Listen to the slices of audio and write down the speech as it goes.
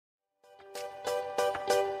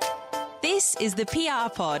This is the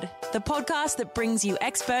PR Pod, the podcast that brings you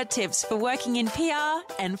expert tips for working in PR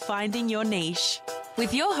and finding your niche.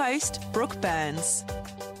 With your host, Brooke Burns.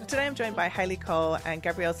 Today I'm joined by Hayley Cole and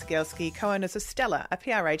Gabrielle Sigelski, co-owners of Stellar, a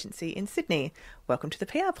PR agency in Sydney. Welcome to the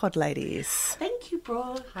PR Pod, ladies. Thank you,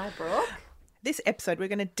 Brooke. Hi, Brooke. This episode, we're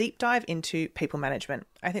going to deep dive into people management.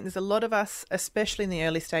 I think there's a lot of us, especially in the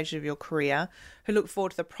early stages of your career, who look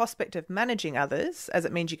forward to the prospect of managing others, as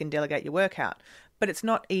it means you can delegate your work out. But it's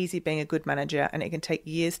not easy being a good manager, and it can take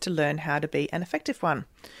years to learn how to be an effective one.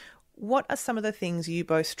 What are some of the things you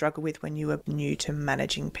both struggle with when you were new to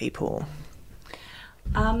managing people?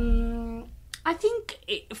 I think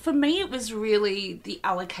for me it was really the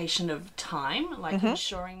allocation of time, like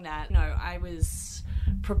ensuring that, I was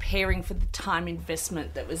preparing for the time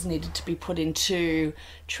investment that was needed to be put into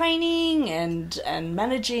training and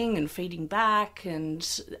managing and feeding back and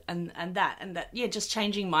that just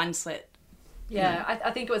changing mindset. Yeah,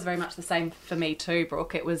 I think it was very much the same for me too,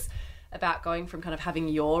 Brooke. It was about going from kind of having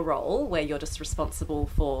your role where you're just responsible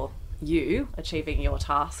for you achieving your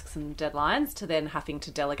tasks and deadlines to then having to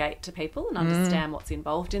delegate to people and understand what's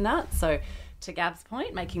involved in that. So to Gab's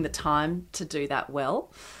point, making the time to do that well.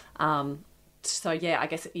 So yeah, I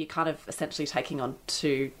guess you're kind of essentially taking on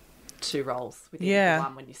two roles within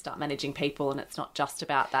one when you start managing people, and it's not just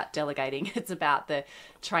about that delegating, it's about the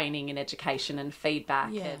training and education and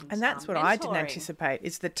feedback. And that's what I didn't anticipate,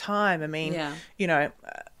 is the time. I mean,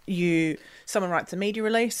 someone writes a media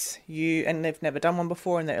release, and they've never done one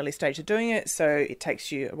before in the early stage of doing it, so it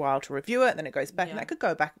takes you a while to review it, and then it goes back, and that could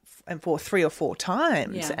go back and forth 3 or 4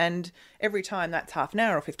 times, and every time that's half an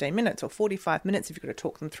hour or 15 minutes or 45 minutes if you've got to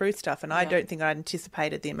talk them through stuff. And I don't think I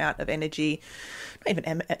anticipated the amount of energy, not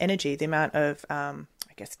even energy, the amount of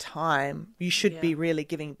time you should be really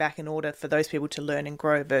giving back in order for those people to learn and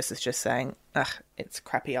grow, versus just saying, it's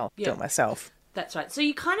crappy, I'll do it myself. That's right. So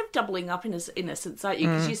you're kind of doubling up in a sense, aren't you?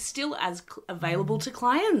 Because you're still as available to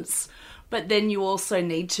clients, but then you also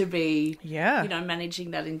need to be,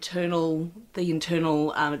 managing that internal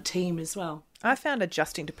team as well. I found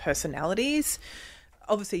adjusting to personalities.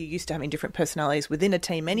 Obviously, you're used to having different personalities within a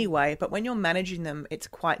team anyway, but when you're managing them, it's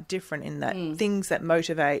quite different in that things that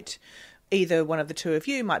motivate either one of the two of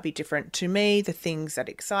you might be different to me. The things that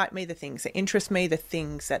excite me, the things that interest me, the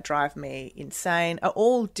things that drive me insane are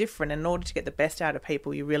all different. In order to get the best out of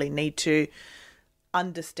people, you really need to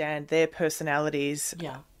understand their personalities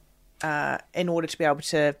in order to be able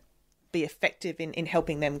to be effective in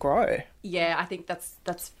helping them grow. Yeah, I think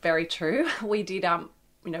that's very true. We did,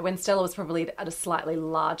 when Stellar was probably at a slightly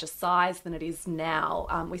larger size than it is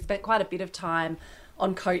now, we spent quite a bit of time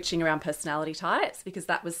on coaching around personality types, because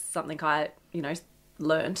that was something I,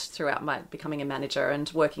 learned throughout my becoming a manager and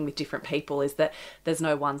working with different people, is that there's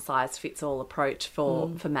no one size fits all approach for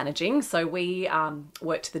managing. So we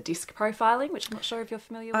worked the DISC profiling, which I'm not sure if you're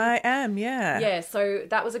familiar with. I am, yeah. Yeah, so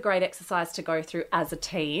that was a great exercise to go through as a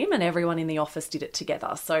team, and everyone in the office did it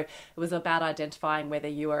together. So it was about identifying whether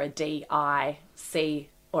you were a D, I, C,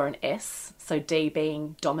 or an S. So D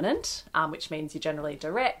being dominant, which means you're generally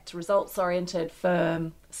direct, results-oriented,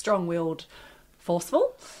 firm, strong-willed,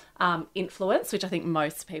 forceful. Influence, which I think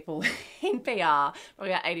most people in PR,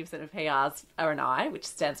 probably about 80% of PRs are an I, which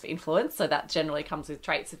stands for influence. So that generally comes with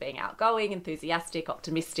traits of being outgoing, enthusiastic,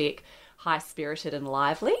 optimistic, high-spirited and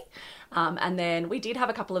lively. And then we did have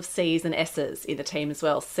a couple of C's and S's in the team as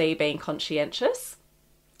well, C being conscientious.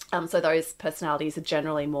 So those personalities are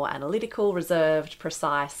generally more analytical, reserved,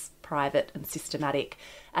 precise, private and systematic.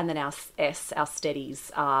 And then our S, our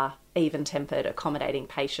steadies, are even-tempered, accommodating,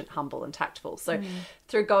 patient, humble and tactful. So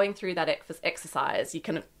through going through that exercise,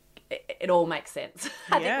 it all makes sense.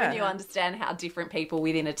 I think when you understand how different people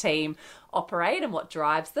within a team operate and what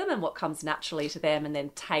drives them and what comes naturally to them, and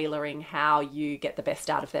then tailoring how you get the best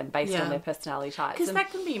out of them based on their personality types. Because that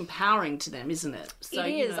can be empowering to them, isn't it? So, it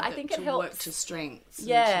is. I think it helps. Work to strengths.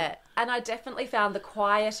 Yeah. And I definitely found the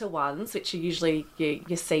quieter ones, which are usually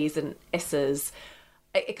your C's and S's,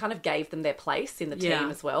 it kind of gave them their place in the team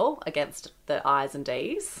as well against the I's and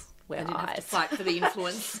D's. They didn't have to fight for the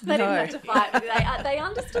influence. They didn't have to fight. They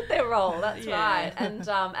understood their role. That's right.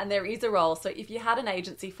 And there is a role. So if you had an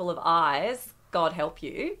agency full of I's, God help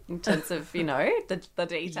you in terms of, the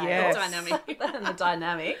details. Dynamic. And the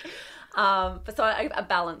dynamic. But so a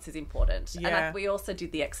balance is important. Yeah. And we also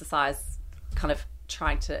did the exercise kind of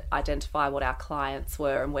trying to identify what our clients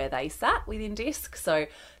were and where they sat within DISC. So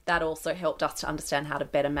that also helped us to understand how to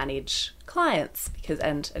better manage clients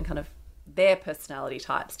and kind of their personality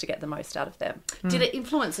types to get the most out of them. Did it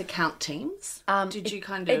influence account teams? Did you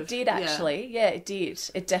kind of... It did actually. Yeah, it did.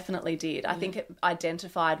 It definitely did. I think it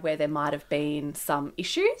identified where there might have been some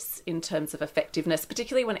issues in terms of effectiveness,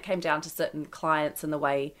 particularly when it came down to certain clients and the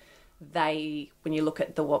way when you look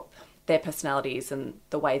at their personalities and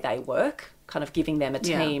the way they work, kind of giving them a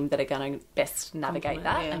team that are going to best navigate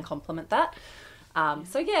that and complement that.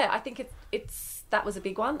 So yeah, I think that was a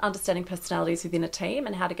big one, understanding personalities within a team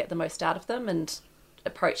and how to get the most out of them and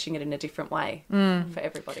approaching it in a different way for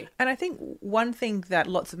everybody. And I think one thing that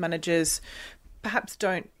lots of managers perhaps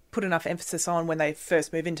don't put enough emphasis on when they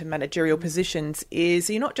first move into managerial positions is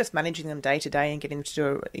you're not just managing them day to day and getting them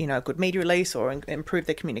to do a good media release or improve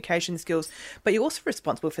their communication skills, but you're also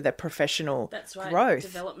responsible for their professional growth,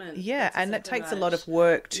 development. Yeah, and that takes a lot of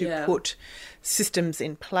work to put systems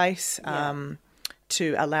in place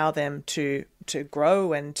to allow them to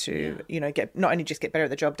grow and to get not only just get better at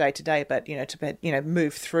the job day to day, but to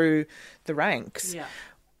move through the ranks. Yeah.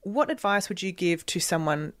 What advice would you give to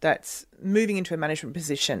someone that's moving into a management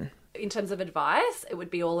position? In terms of advice, it would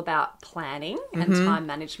be all about planning and time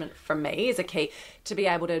management from me is a key. To be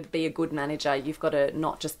able to be a good manager, you've got to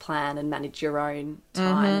not just plan and manage your own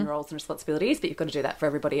time and roles and responsibilities, but you've got to do that for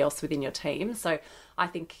everybody else within your team. So I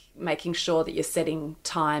think making sure that you're setting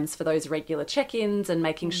times for those regular check-ins and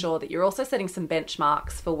making sure that you're also setting some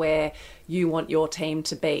benchmarks for where you want your team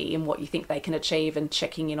to be and what you think they can achieve and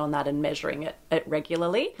checking in on that and measuring it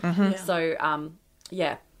regularly. So,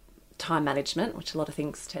 time management, which a lot of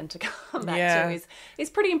things tend to come back to, is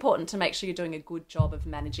pretty important to make sure you're doing a good job of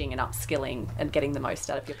managing and upskilling and getting the most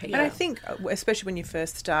out of your people. And I think, especially when you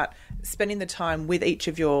first start, spending the time with each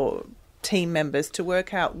of your team members to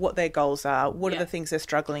work out what their goals are, what are the things they're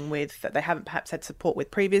struggling with that they haven't perhaps had support with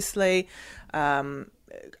previously,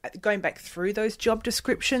 going back through those job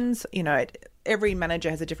descriptions, every manager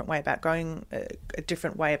has a different way about going,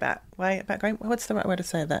 what's the right way to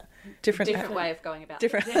say that? Different way of going about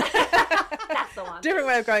different. That's the one. Different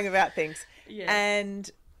way of going about things. Yeah. And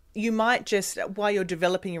you might just, while you're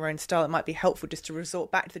developing your own style, it might be helpful just to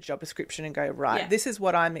resort back to the job description and go, this is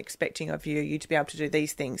what I'm expecting of you to be able to do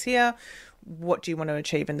these things here. What do you want to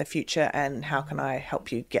achieve in the future and how can I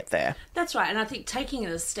help you get there? That's right. And I think taking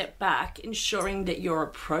it a step back, ensuring that your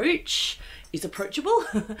approach is approachable.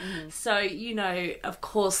 So, of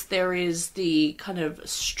course, there is the kind of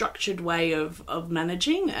structured way of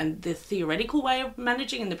managing and the theoretical way of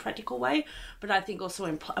managing and the practical way. But I think also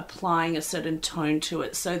applying a certain tone to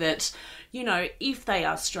it so that, if they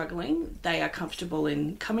are struggling, they are comfortable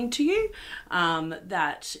in coming to you,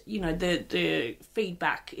 that, the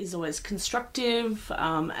feedback is always constructive,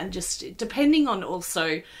 and just depending on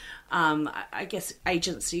also, I guess,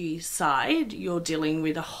 agency side, you're dealing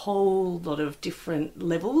with a whole lot of different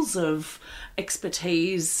levels of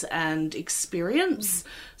expertise and experience.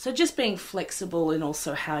 So just being flexible in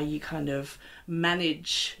also how you kind of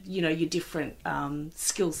manage, your different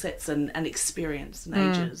skill sets and experience and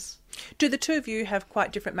ages. Do the two of you have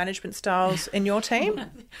quite different management styles in your team?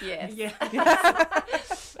 Yes. Yeah.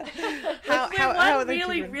 How are they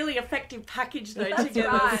really effective package though That's together.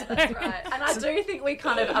 Right, that's right. And I do think we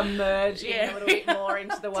kind of emerge a little bit more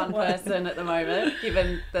into the one person at the moment,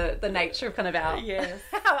 given the nature of kind of our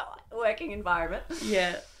working environment.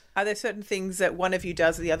 Yeah. Are there certain things that one of you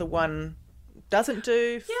does that the other one doesn't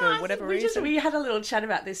do for whatever reason? We had a little chat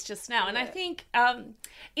about this just now, and I think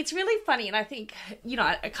it's really funny, and I think,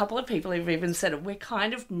 a couple of people have even said it, we're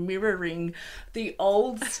kind of mirroring the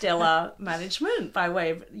old Stella management by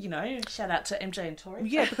way of, shout out to MJ and Tori.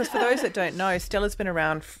 Yeah, because for those that don't know, Stella's been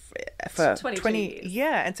around for 20 years.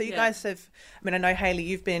 Yeah, and so you guys have, I know, Hayley,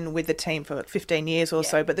 you've been with the team for 15 years or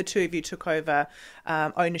so, but the two of you took over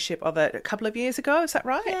ownership of it a couple of years ago, is that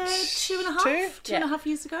right? Yeah, two and a half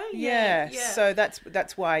years ago. Yeah. So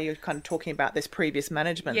that's why you're kind of talking about this previous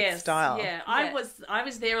management style. Yeah, I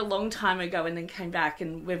was there a long time ago and then came back,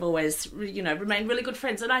 and we've always, remained really good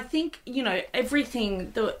friends. And I think,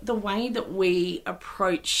 everything, the way that we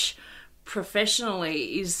approach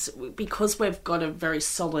professionally is because we've got a very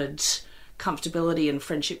solid comfortability and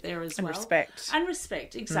friendship there as well. And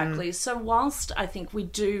respect, exactly. So whilst I think we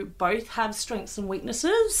do both have strengths and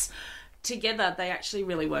weaknesses, together they actually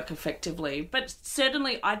really work effectively. But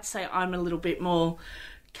certainly I'd say I'm a little bit more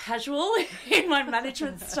casual in my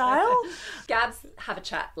management style. Gab's have a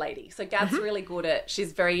chat lady. So Gab's really good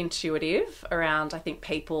she's very intuitive around, I think,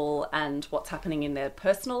 people and what's happening in their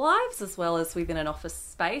personal lives as well as within an office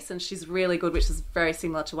space. And she's really good, which is very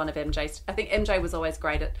similar to one of MJ's. I think MJ was always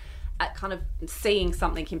great at at kind of seeing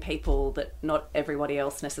something in people that not everybody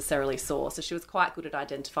else necessarily saw. So she was quite good at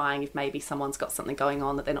identifying if maybe someone's got something going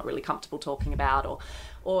on that they're not really comfortable talking about,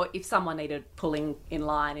 or if someone needed pulling in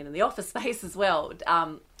line in the office space as well.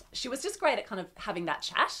 She was just great at kind of having that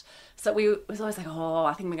chat. So we was always like, oh,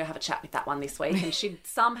 I think we're going to have a chat with that one this week. And she'd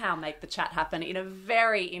somehow make the chat happen in a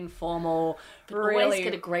very informal, really... Always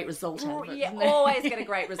get a great result out of it. Yeah, always get a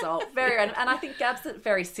great result. Very, and I think Gab's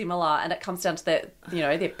very similar, and it comes down to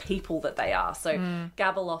their people that they are. So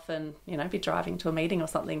Gab will often, be driving to a meeting or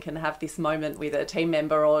something and have this moment with a team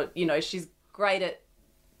member, or, she's great at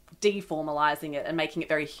deformalizing it and making it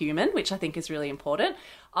very human, which I think is really important.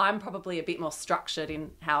 I'm probably a bit more structured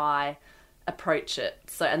in how I approach it.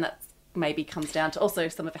 So, and that maybe comes down to also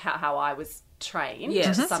some of how I was trained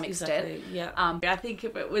to some extent. Exactly. Yeah. I think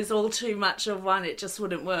if it was all too much of one, it just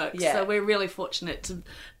wouldn't work. Yeah. So we're really fortunate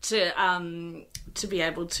to be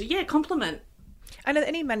able to complement. And are there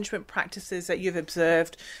any management practices that you've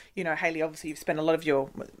observed? Hayley, obviously you've spent a lot of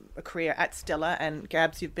your career at Stella, and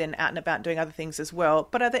Gabs, you've been out and about doing other things as well.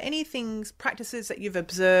 But are there any practices that you've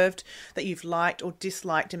observed that you've liked or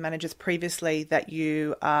disliked in managers previously that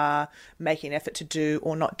you are making an effort to do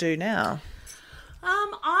or not do now?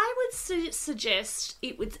 I would suggest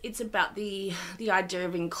it's about the idea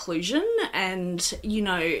of inclusion, and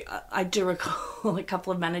I do recall a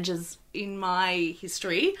couple of managers in my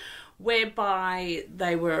history whereby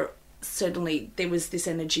there was this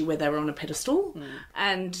energy where they were on a pedestal,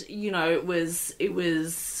 and it was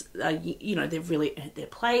they've really earned their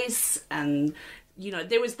place, and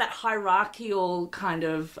there was that hierarchical kind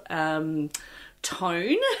of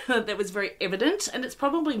tone that was very evident, and it's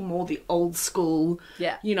probably more the old school.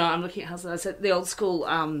 Yeah, I'm looking at how I said the old school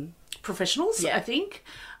professionals. Yeah. I think.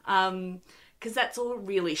 Because that's all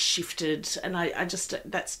really shifted, and I just,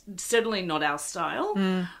 that's certainly not our style.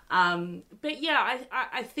 But yeah,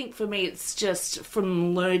 I think for me it's just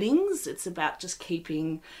from learnings, it's about just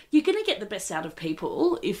keeping, you're going to get the best out of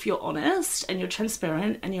people if you're honest and you're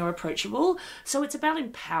transparent and you're approachable. So it's about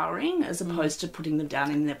empowering as opposed to putting them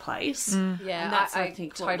down in their place. Yeah, and that's, I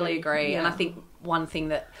think totally agree. Yeah. And I think one thing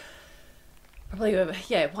that probably,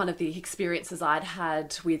 one of the experiences I'd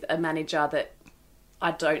had with a manager that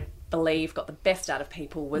I don't believe got the best out of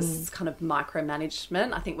people was kind of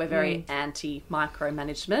micromanagement. I think we're very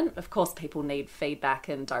anti-micromanagement. Of course, people need feedback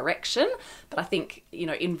and direction, but I think,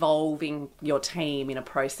 involving your team in a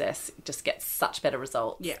process just gets such better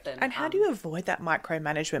results. Yeah. And how do you avoid that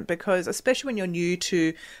micromanagement? Because especially when you're new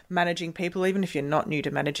to managing people, even if you're not new to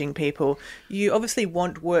managing people, you obviously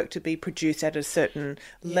want work to be produced at a certain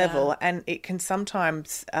level, and it can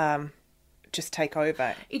sometimes just take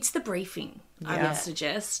over. It's the briefing. I would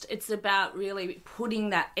suggest. It's about really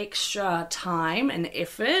putting that extra time and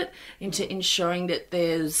effort into ensuring that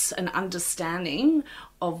there's an understanding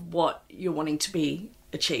of what you're wanting to be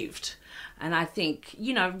achieved. And I think,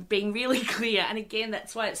 being really clear, and again,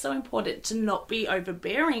 that's why it's so important to not be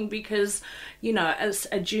overbearing, because, as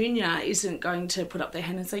a junior isn't going to put up their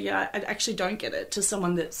hand and say, I actually don't get it, to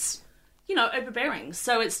someone that's, overbearing.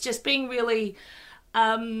 So it's just being really...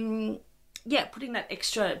 putting that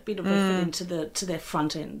extra bit of effort into their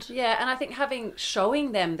front end. Yeah, and I think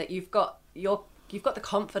showing them that you've got the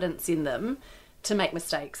confidence in them to make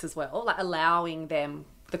mistakes as well, like allowing them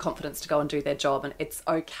the confidence to go and do their job, and it's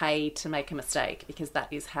okay to make a mistake, because that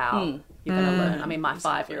is how you're going to learn. I mean, my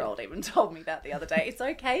 5-year-old even told me that the other day. It's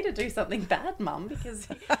okay to do something bad, Mum, because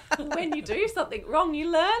when you do something wrong, you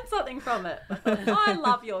learn something from it. I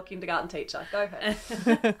love your kindergarten teacher. Go ahead.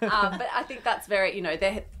 But I think that's very,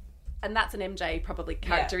 and that's an MJ probably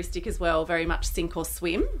characteristic as well, very much sink or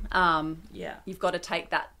swim. You've got to take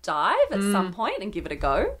that dive at some point and give it a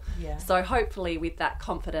go. Yeah. So hopefully with that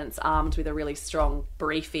confidence armed with a really strong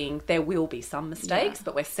briefing, there will be some mistakes,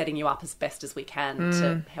 but we're setting you up as best as we can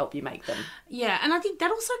to help you make them. Yeah, and I think that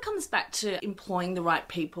also comes back to employing the right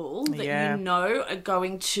people that are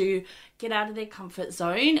going to get out of their comfort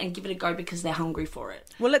zone and give it a go because they're hungry for it.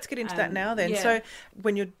 Well, let's get into that now then. Yeah. So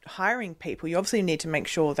when you're hiring people, you obviously need to make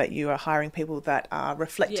sure that you are hiring people that are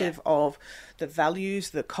reflective of the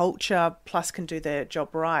values, the culture, plus can do their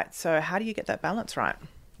job right. So how do you get that balance right?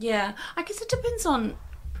 Yeah, I guess it depends on,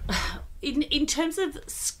 in terms of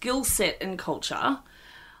skill set and culture,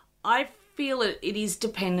 I feel it is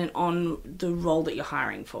dependent on the role that you're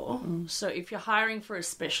hiring for. So if you're hiring for a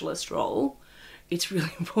specialist role, it's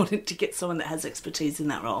really important to get someone that has expertise in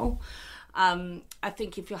that role. I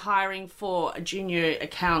think if you're hiring for a junior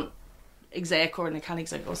account exec or an account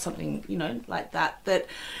exec or something, like that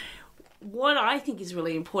what I think is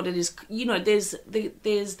really important is, you know, there's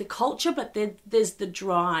the culture, but there's the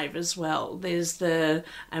drive as well. There's the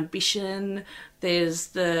ambition. There's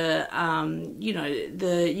the you know,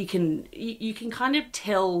 you can kind of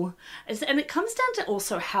tell, and it comes down to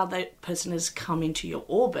also how that person has come into your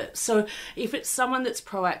orbit. So if it's someone that's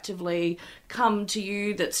proactively come to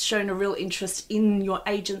you, that's shown a real interest in your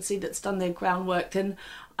agency, that's done their groundwork, then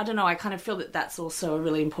I don't know, I kind of feel that that's also a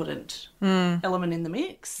really important element in the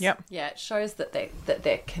mix. Yep. Yeah, it shows that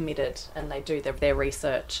they're committed and they do their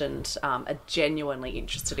research and are genuinely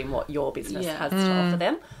interested in what your business has to offer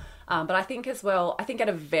them. But I think as well, at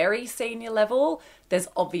a very senior level, there's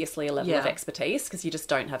obviously a level of expertise because you just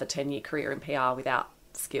don't have a 10-year career in PR without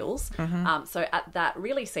skills. So at that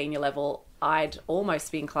really senior level, I'd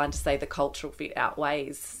almost be inclined to say the cultural fit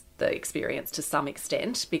outweighs the experience to some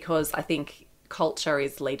extent, because I think culture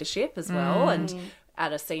is leadership as well. And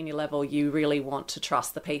at a senior level, you really want to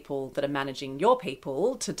trust the people that are managing your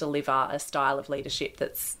people to deliver a style of leadership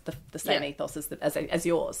that's the same ethos as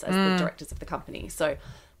yours, as the directors of the company. So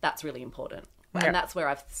that's really important. And that's where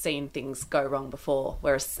I've seen things go wrong before,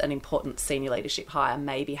 where an important senior leadership hire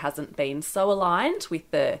maybe hasn't been so aligned with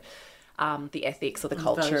the ethics or the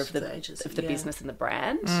culture of the business and the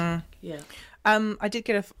brand. I did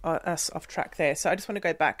get us off track there, so I just want to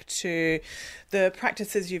go back to the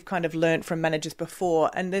practices you've kind of learned from managers before,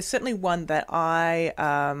 and there's certainly one that I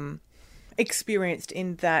experienced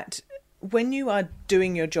in that when you are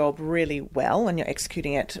doing your job really well and you're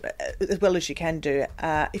executing it as well as you can do,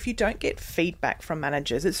 if you don't get feedback from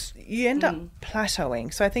managers, you end up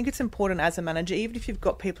plateauing. So I think it's important as a manager, even if you've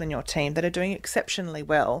got people in your team that are doing exceptionally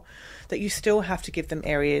well, that you still have to give them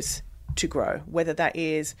areas to grow, whether that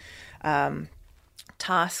is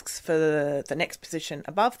tasks for the next position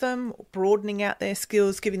above them, broadening out their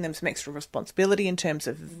skills, giving them some extra responsibility in terms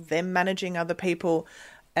of them managing other people.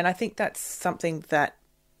 And I think that's something that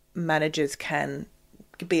managers can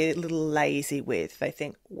be a little lazy with. They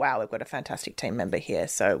think, wow, we've got a fantastic team member here,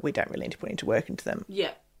 so we don't really need to put into work into them.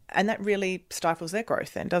 Yeah. And that really stifles their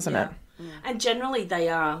growth then, doesn't it? And generally they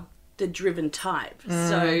are the driven type.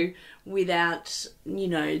 So without, you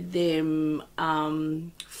know, them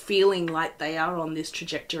feeling like they are on this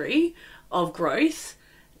trajectory of growth,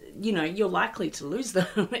 you know, you're likely to lose them.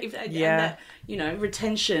 And that, you know,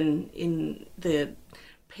 retention in the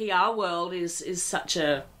PR world is such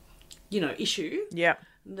a, you know, issue. Yeah.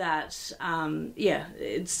 That,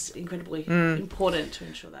 it's incredibly important to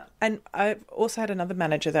ensure that. And I've also had another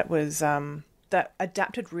manager that was that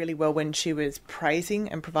adapted really well when she was praising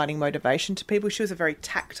and providing motivation to people. She was a very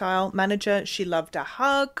tactile manager. She loved a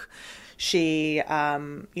hug. She, you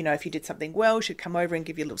know, if you did something well, she'd come over and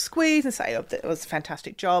give you a little squeeze and say, oh, that was a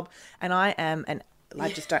fantastic job. And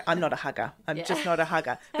I'm not a hugger. I'm just not a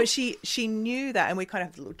hugger. But she knew that, and we kind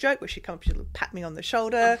of had a little joke where she'd come up, she'd pat me on the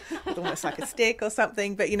shoulder with almost like a stick or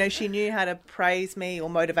something. But, you know, she knew how to praise me or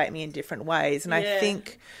motivate me in different ways. And I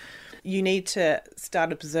think you need to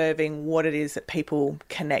start observing what it is that people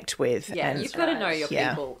connect with. Yeah, and you've got to know your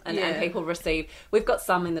people. And people receive... We've got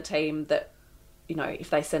some in the team that, you know, if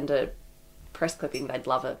they send a press clipping, they'd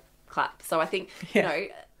love a clap. So I think, you know...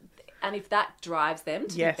 And if that drives them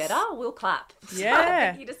to be better, we'll clap. Yeah. So I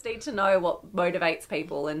think you just need to know what motivates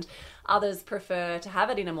people, and others prefer to have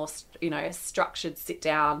it in a more, you know, structured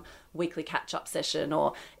sit-down weekly catch-up session,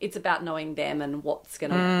 or it's about knowing them and what's going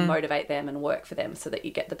to motivate them and work for them so that you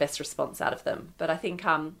get the best response out of them. But I think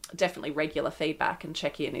definitely regular feedback and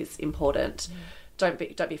check-in is important. Don't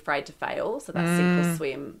be afraid to fail. So that simple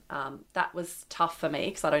swim, that was tough for me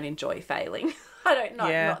because I don't enjoy failing. I don't know,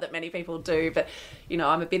 not that many people do, but, you know,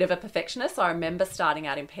 I'm a bit of a perfectionist. So I remember starting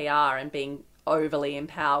out in PR and being overly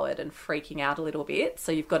empowered and freaking out a little bit.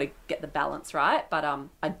 So you've got to get the balance right. But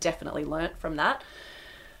I definitely learnt from that.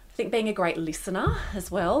 I think being a great listener as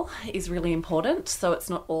well is really important. So it's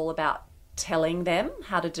not all about telling them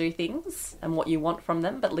how to do things and what you want from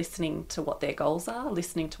them, but listening to what their goals are,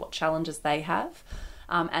 listening to what challenges they have.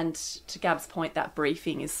 And to Gab's point, that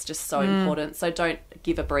briefing is just so important. So don't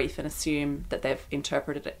give a brief and assume that they've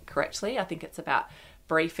interpreted it correctly. I think it's about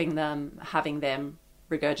briefing them, having them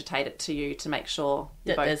regurgitate it to you to make sure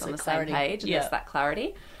you're both on the same page and there's that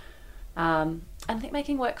clarity. And I think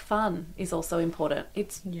making work fun is also important.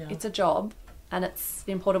 It's a job, and it's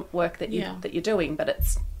important work that you're doing, but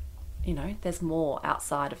it's, you know, there's more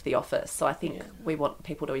outside of the office. So I think we want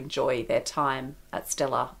people to enjoy their time at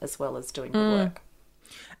Stella as well as doing the work.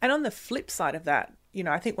 And on the flip side of that, you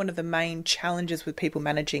know, I think one of the main challenges with people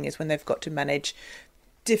managing is when they've got to manage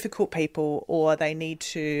difficult people, or they need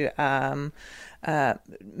to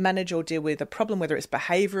manage or deal with a problem, whether it's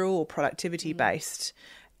behavioural or productivity based.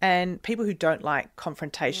 And people who don't like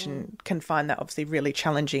confrontation can find that obviously really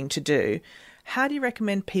challenging to do. How do you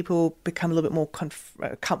recommend people become a little bit more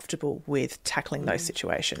comfortable with tackling those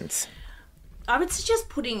situations? I would suggest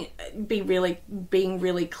being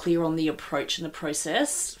really clear on the approach and the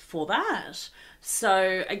process for that.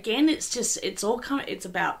 So again, it's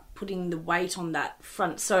about putting the weight on that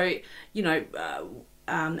front. So, you know,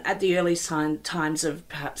 at the early times of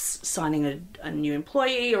perhaps signing a new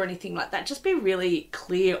employee or anything like that, just be really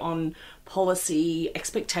clear on policy,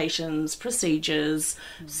 expectations, procedures.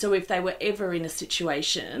 So if they were ever in a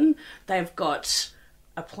situation, they've got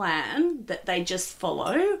a plan that they just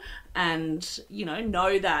follow and, you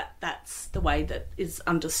know that that's the way that is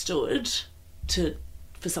understood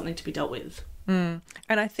for something to be dealt with. And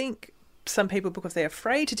I think some people, because they're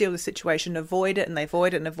afraid to deal with the situation, avoid it and they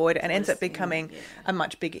avoid it and avoid it, and ends up becoming a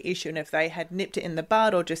much bigger issue. And if they had nipped it in the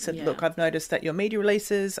bud or just said, look, I've noticed that your media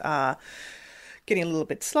releases are getting a little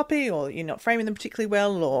bit sloppy, or you're not framing them particularly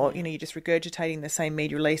well, or, you know, you're just regurgitating the same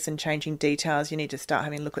media release and changing details, you need to start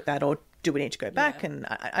having a look at that, or do we need to go back? And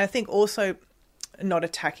I think also not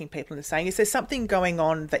attacking people and saying, is there something going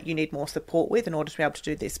on that you need more support with in order to be able to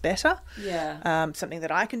do this better? Something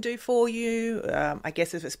that I can do for you. I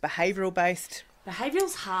guess if it's behavioural based.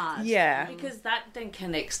 Behavioural's hard. Because that then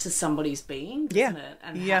connects to somebody's being, doesn't it?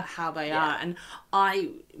 And how they are. And I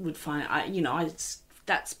would find,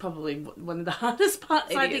 that's probably one of the hardest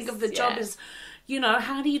parts, I think, of the job is, you know,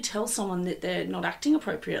 how do you tell someone that they're not acting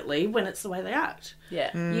appropriately when it's the way they act?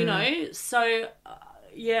 You know, so...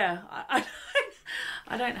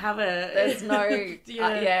 I don't have There's no...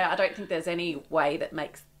 I don't think there's any way that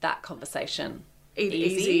makes that conversation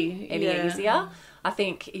easier. I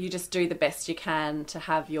think you just do the best you can to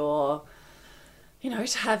have your...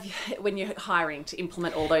 when you're hiring, to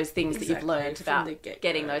implement all those things that you've learned about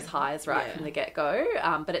getting those hires right from the get-go.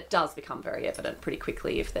 But it does become very evident pretty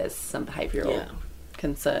quickly if there's some behavioural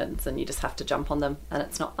concerns, and you just have to jump on them, and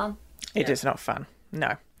it's not fun. It is not fun.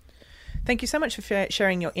 No. Thank you so much for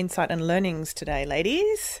sharing your insight and learnings today,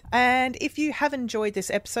 ladies. And if you have enjoyed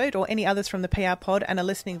this episode or any others from the PR Pod and are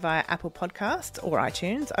listening via Apple Podcasts or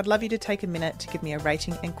iTunes, I'd love you to take a minute to give me a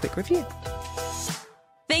rating and quick review.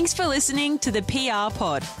 Thanks for listening to the PR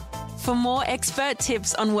Pod. For more expert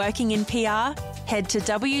tips on working in PR, head to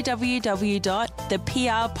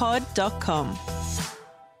www.theprpod.com.